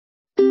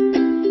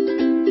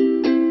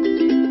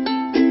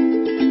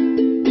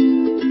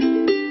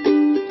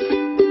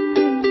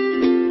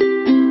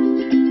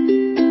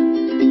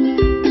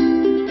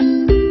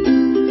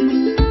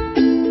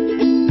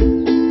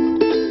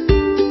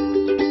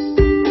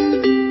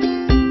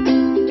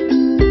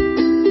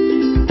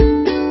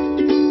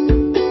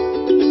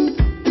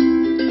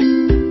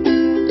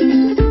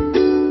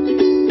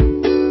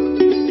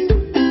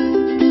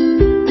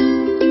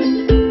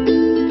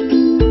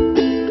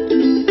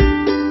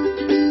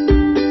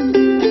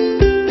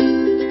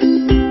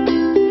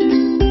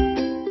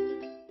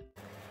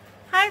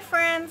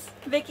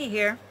Vicki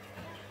here,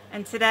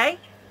 and today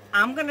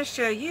I'm going to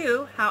show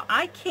you how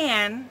I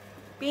can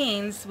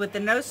beans with the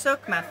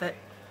no-soak method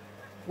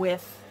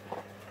with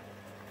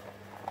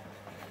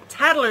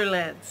Tattler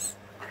Lids.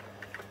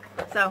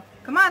 So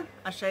come on,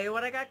 I'll show you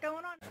what I got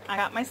going on. I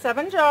got my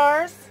 7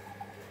 jars,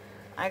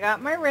 I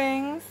got my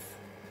rings,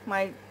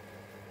 and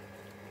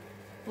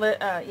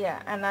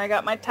I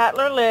got my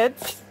Tattler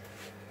Lids,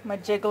 my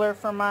jiggler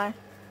for my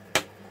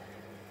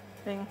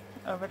thing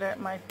over there,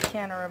 my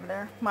canner over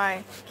there,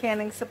 my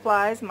canning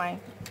supplies, my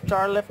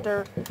jar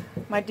lifter,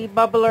 my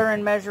debubbler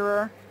and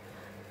measurer,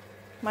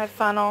 my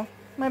funnel,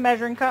 my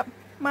measuring cup,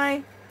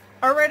 my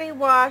already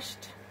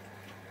washed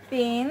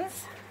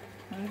beans,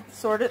 and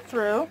sort it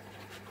through.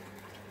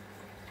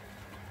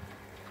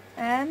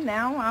 And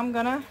now I'm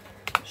gonna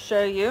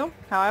show you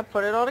how I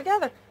put it all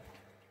together.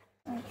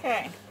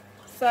 Okay,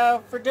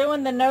 so for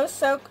doing the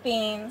no-soak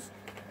beans,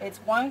 it's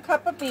 1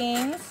 cup of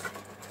beans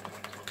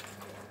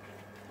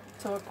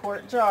to a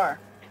quart jar.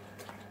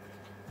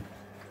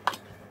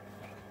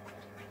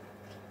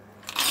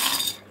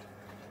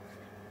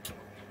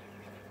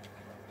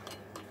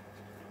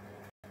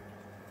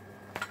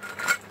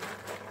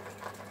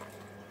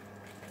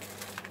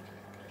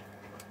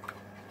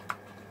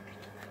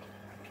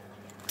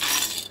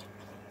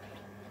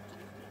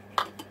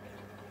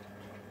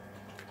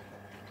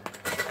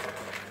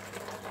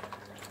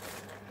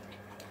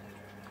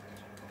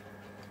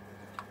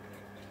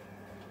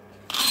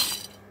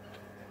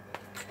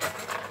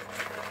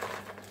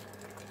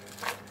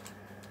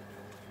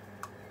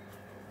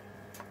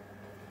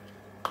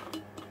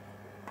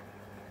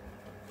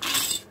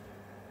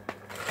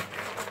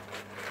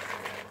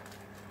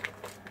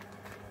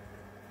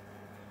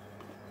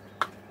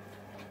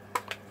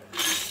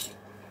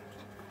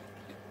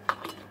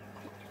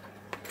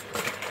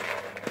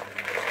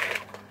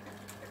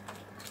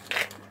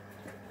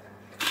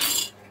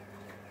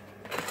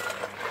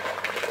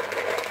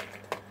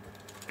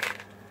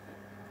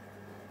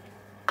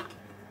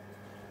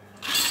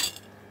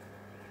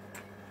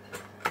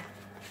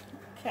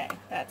 Okay,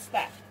 that's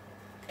that.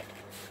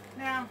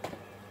 Now,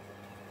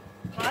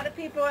 a lot of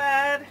people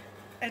add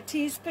a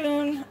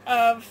teaspoon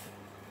of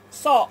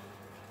salt,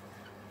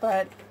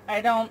 but I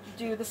don't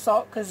do the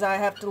salt because I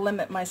have to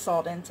limit my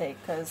salt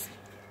intake because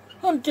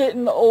I'm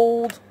getting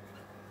old.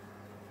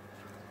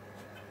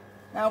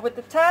 Now with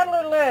the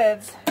Tattler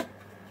Lids,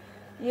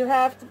 you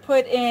have to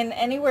put in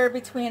anywhere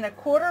between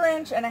 1/4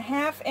 inch and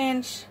 1/2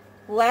 inch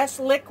less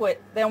liquid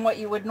than what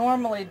you would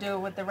normally do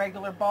with the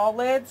regular ball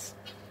lids.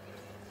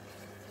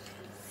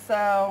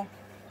 So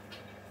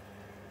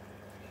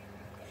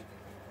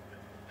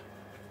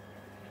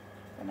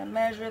I'm going to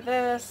measure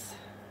this.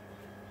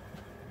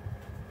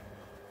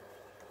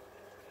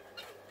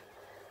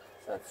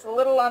 So it's a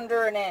little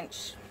under 1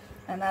 inch,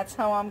 and that's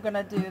how I'm going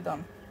to do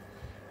them,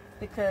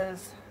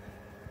 because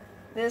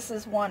this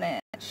is 1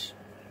 inch.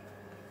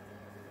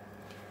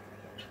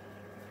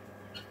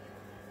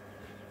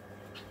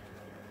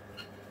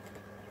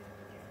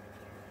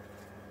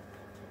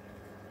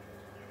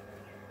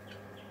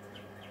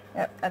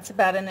 Yep, that's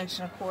about 1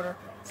 1/4 inch.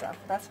 So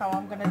that's how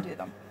I'm going to do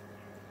them.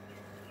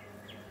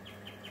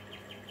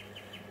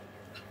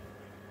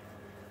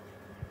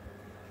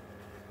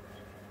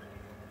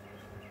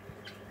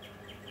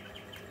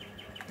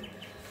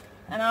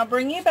 And I'll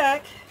bring you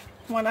back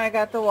when I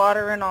got the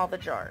water in all the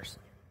jars.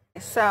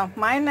 So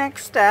my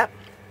next step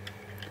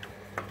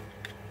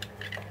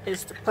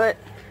is to put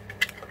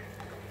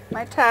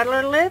my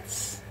Tattler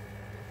Lids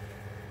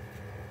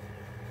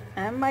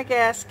and my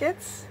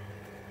gaskets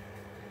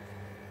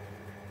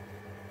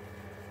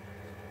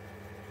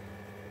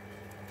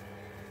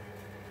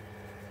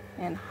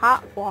in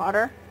hot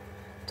water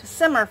to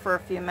simmer for a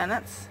few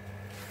minutes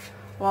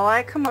while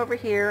I come over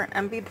here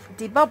and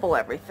debubble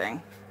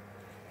everything.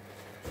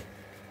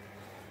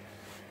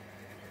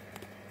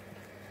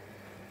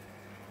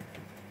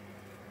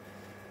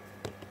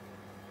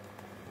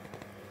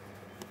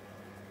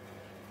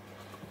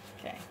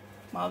 Okay,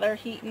 while they're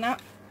heating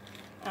up,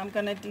 I'm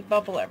going to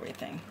debubble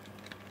everything.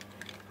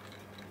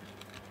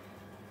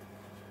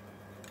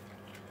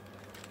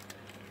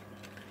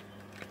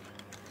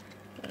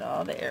 Get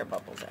all the air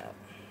bubbles out.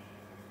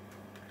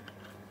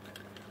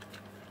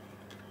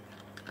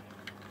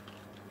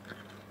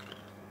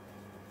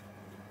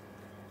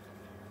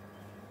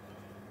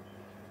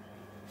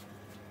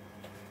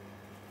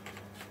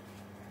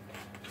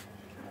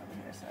 Over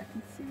here so I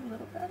can see a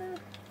little better.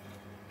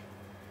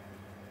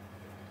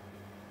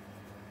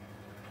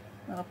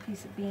 Little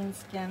piece of bean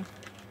skin.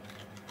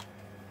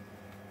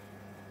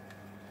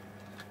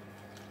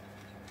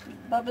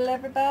 Bubble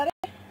everybody.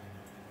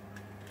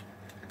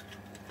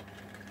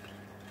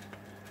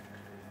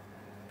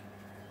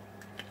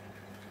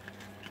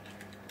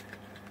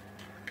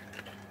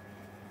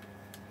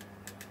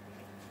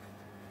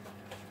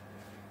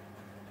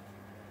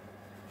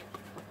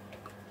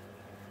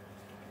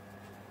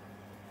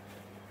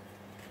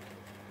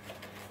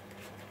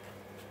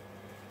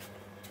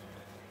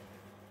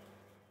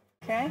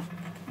 Okay,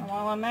 and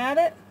while I'm at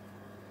it,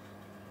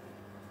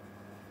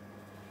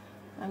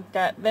 I've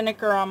got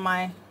vinegar on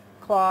my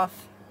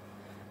cloth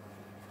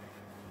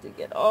to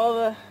get all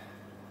the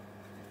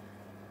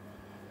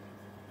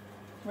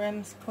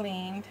rims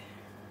cleaned.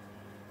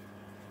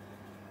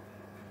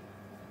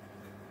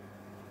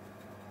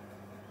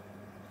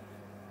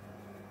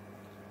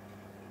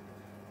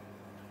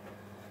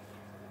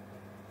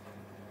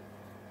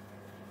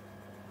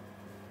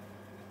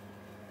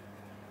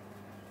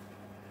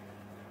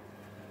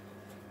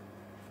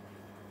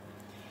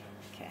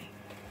 Okay.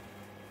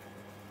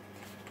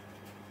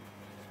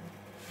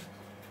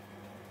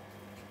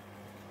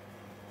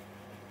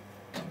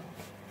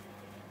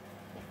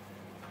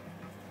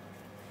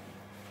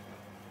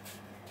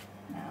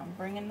 Now I'm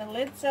bringing the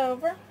lids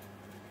over. And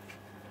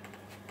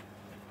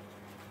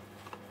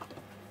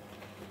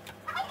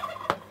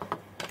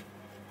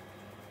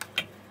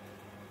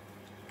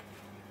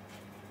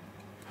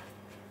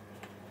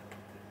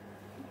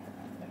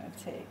I'm going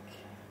to take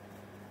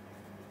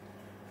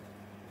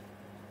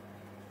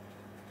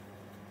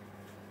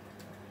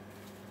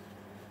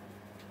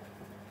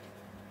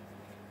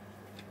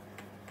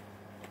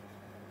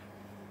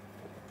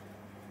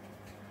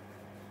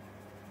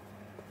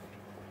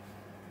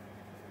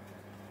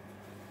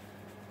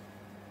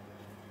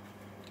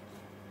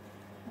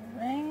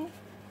ring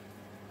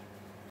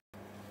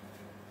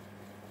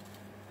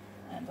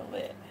and the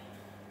lid.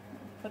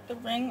 Put the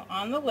ring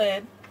on the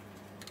lid.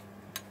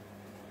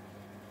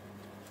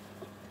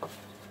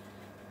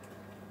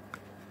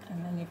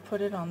 And then you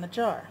put it on the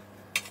jar.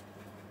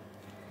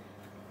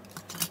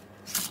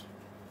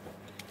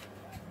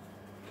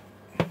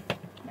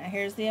 Now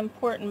here's the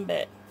important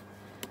bit.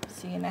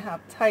 So you know how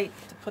tight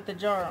to put the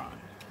jar on.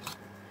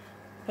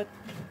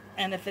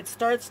 And if it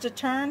starts to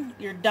turn,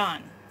 you're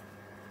done.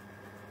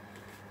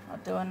 I'll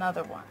do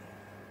another one.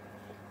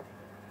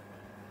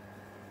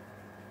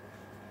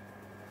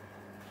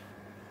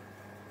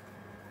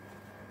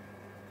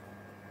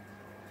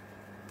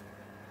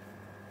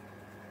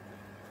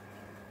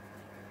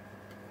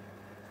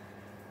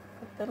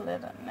 Put the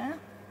lid on there.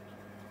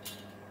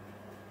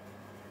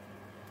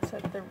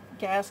 Set the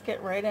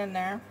gasket right in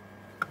there.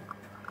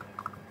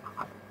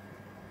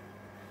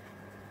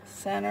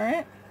 Center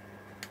it.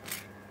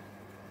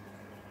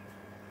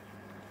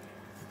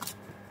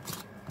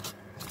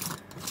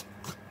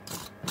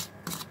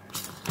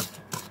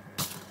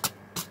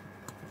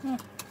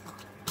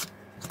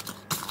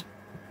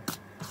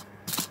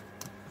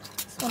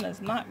 This one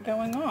is not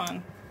going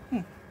on.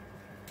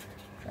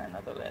 Try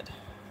another lid.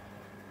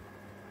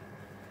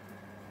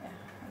 Yeah,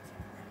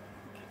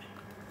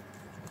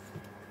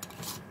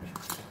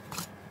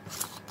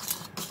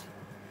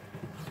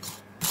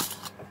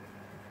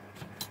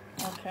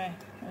 that's okay,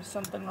 there's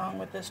something wrong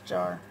with this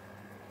jar.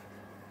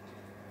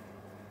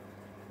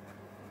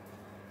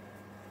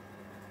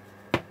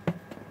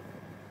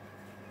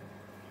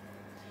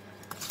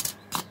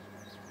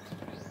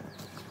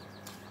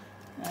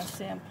 Now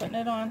see, I'm putting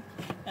it on,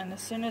 and as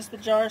soon as the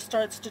jar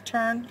starts to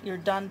turn, you're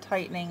done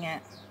tightening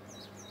it.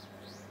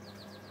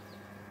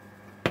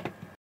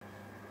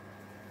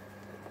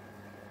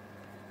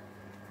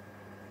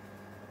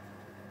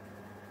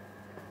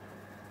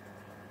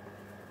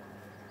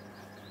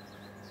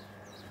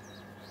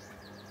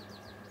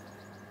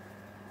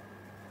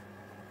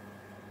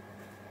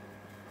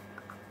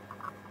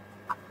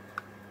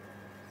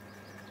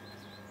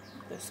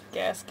 This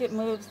gasket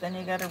moves, then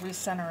you got to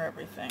recenter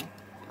everything.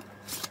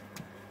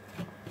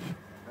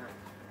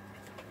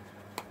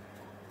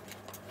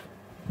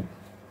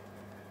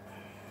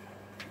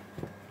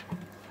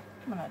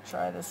 I'm going to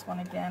try this one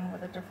again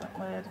with a different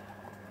lid.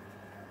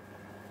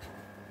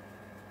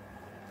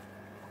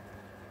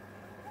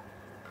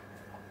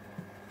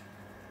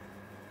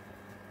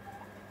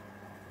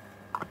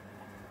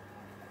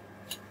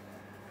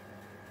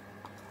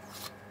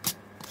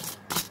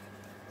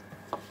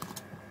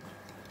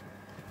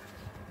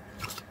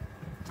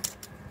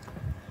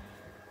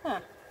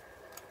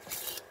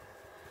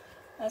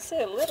 I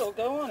see a lid will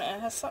go on it. It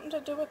has something to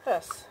do with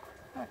this.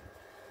 Let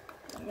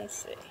me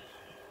see.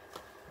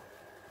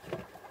 There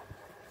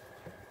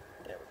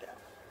we go.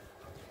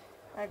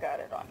 I got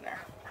it on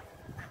there.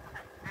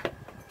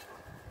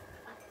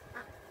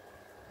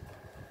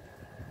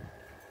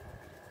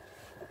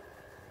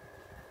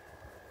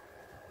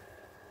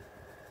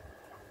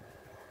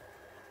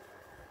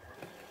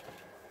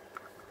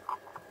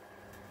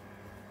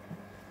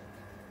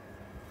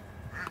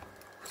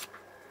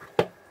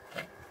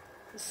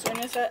 As soon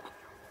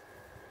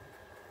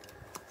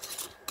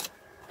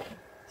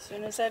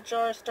as that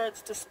jar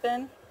starts to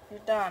spin, you're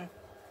done.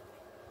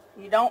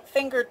 You don't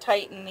finger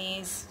tighten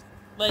these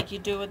like you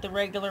do with the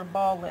regular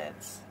ball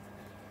lids.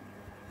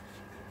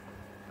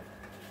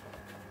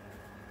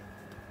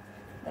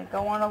 They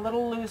go on a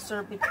little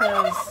looser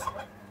because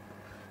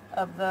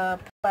of the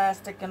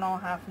plastic and all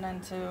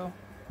happening to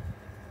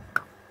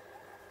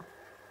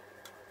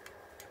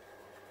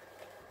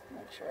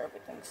make sure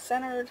everything's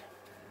centered.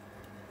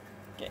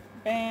 Get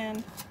your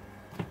band.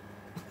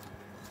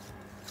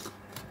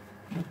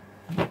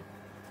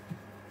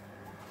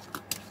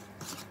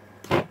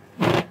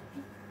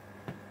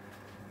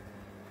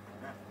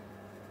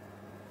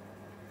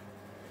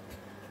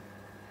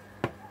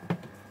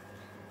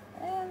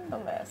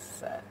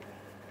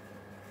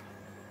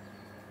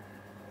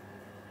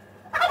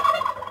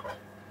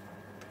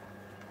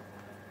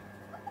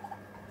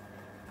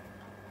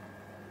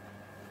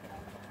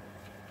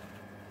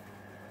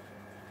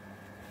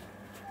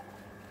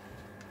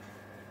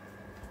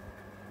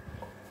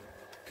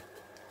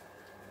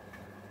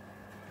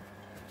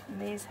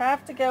 These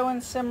have to go in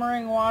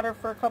simmering water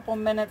for a couple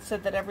minutes so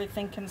that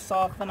everything can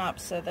soften up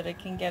so that it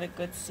can get a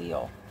good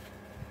seal.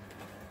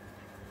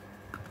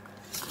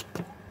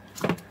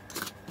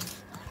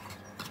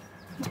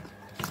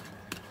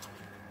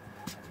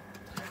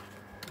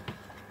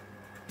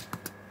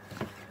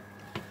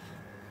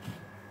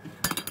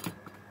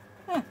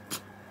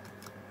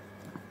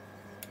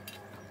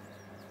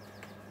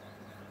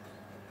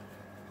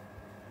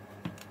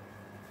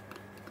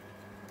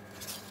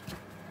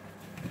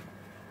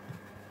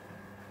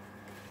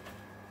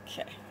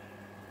 Okay,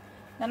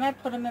 then I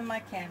put them in my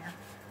canner.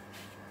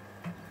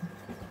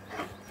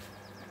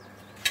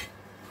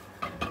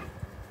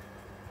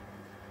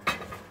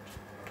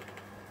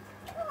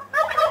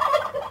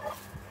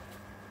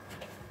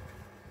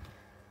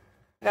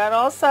 Got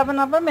all 7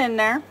 of them in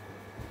there,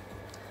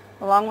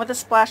 along with a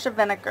splash of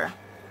vinegar,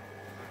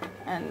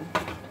 and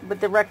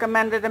with the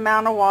recommended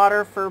amount of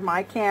water for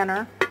my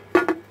canner.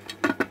 And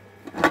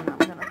I'm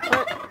going to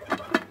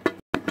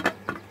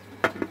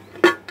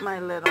put my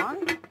lid on.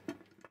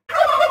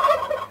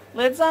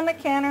 Lid's on the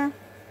canner,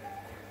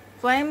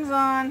 flames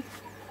on.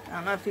 I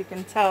don't know if you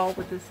can tell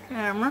with this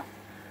camera,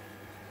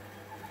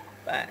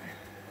 but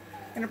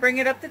I'm going to bring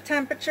it up to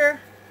temperature.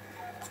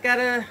 It's got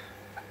to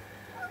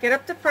get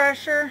up to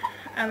pressure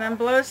and then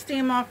blow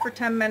steam off for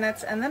 10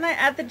 minutes, and then I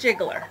add the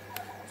jiggler.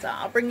 So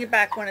I'll bring you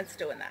back when it's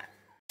doing that.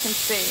 You can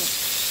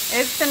see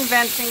it's been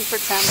venting for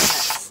 10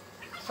 minutes,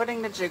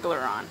 putting the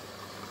jiggler on.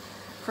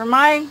 For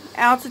my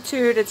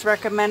altitude, it's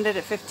recommended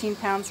at 15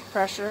 pounds of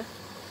pressure,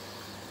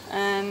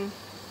 and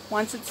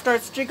once it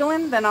starts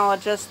jiggling, then I'll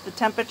adjust the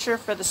temperature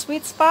for the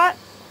sweet spot,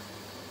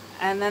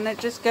 and then it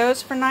just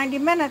goes for 90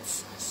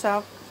 minutes.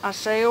 So I'll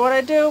show you what I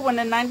do when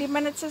the 90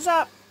 minutes is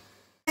up.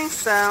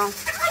 So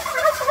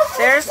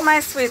there's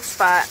my sweet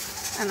spot,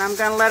 and I'm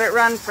going to let it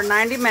run for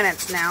 90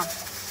 minutes now.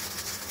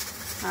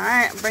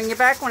 Alright, I'll bring you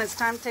back when it's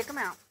time to take them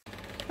out.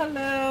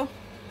 Hello.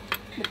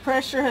 The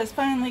pressure has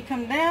finally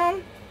come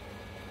down.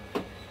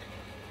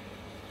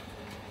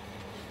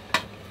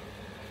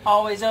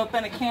 Always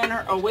open a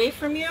canner away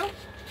from you.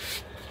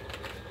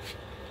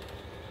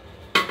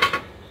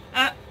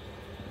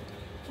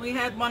 We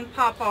had one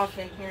pop off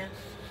in here.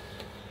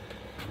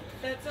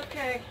 That's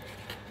okay.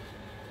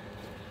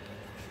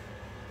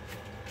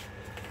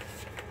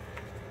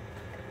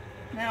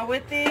 Now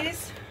with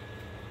these,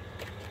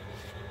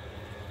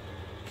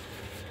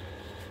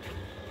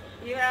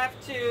 you have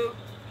to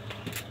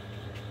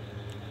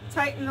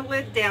tighten the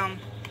lid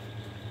down.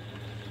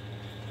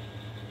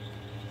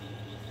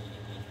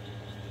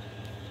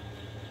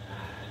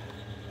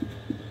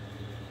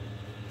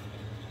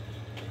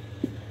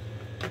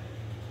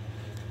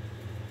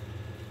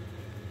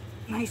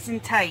 Nice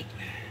and tight.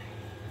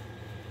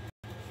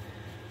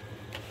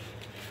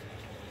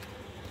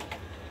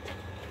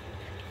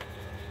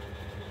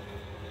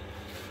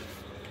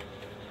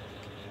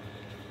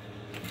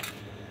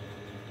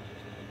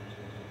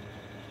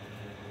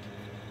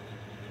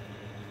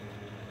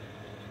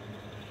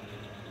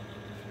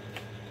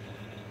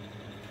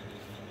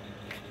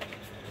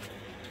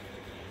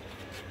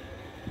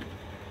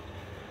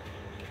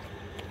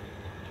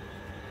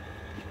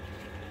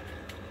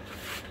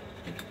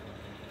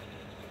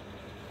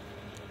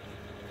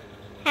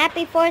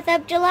 Happy 4th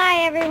of July,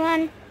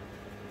 everyone.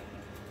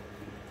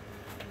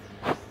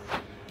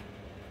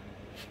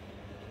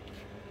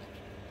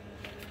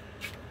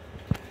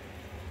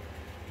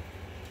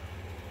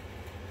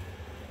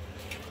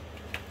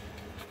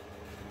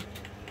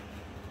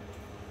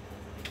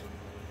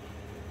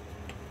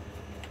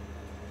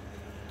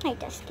 Hi,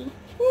 Dusty.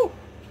 Woo.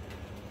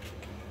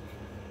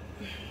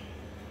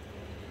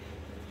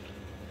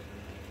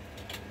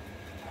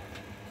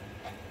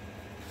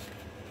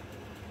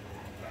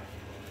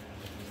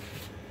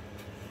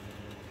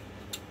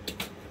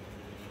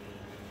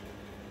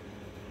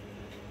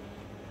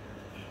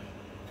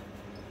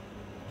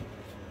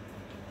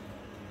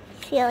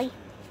 Silly.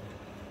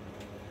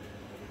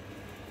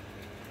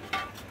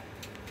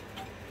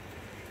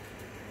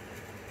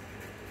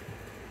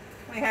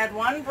 We had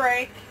one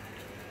break.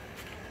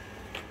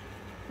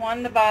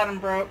 One, the bottom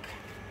broke.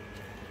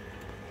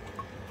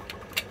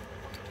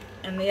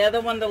 And the other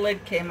one, the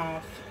lid came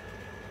off.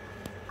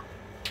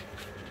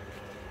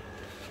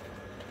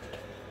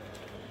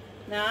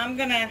 Now I'm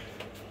gonna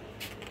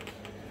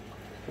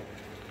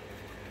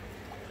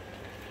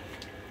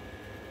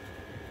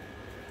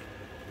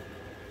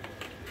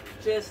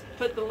just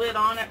put the lid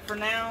on it for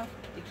now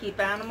to keep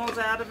animals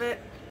out of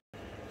it.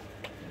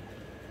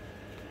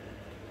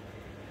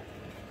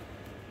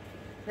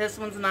 This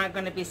one's not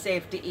going to be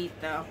safe to eat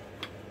though.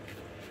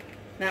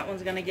 That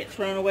one's going to get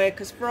thrown away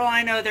because for all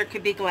I know there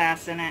could be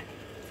glass in it.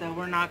 So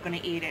we're not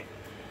going to eat it.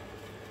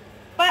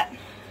 But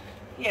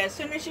yeah, as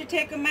soon as you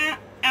take them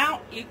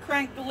out, you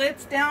crank the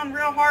lids down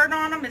real hard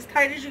on them, as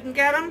tight as you can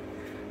get them,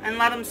 and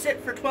let them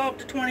sit for 12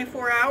 to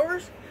 24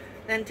 hours.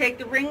 Then take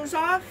the rings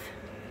off.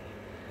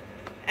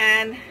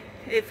 And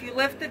if you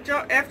lift the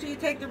jar, after you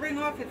take the ring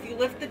off, if you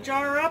lift the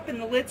jar up and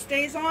the lid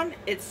stays on,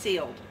 it's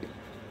sealed.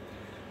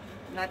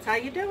 And that's how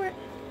you do it.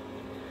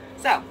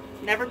 So,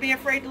 never be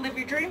afraid to live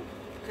your dream,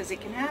 because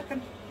it can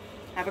happen.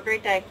 Have a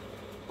great day.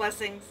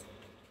 Blessings.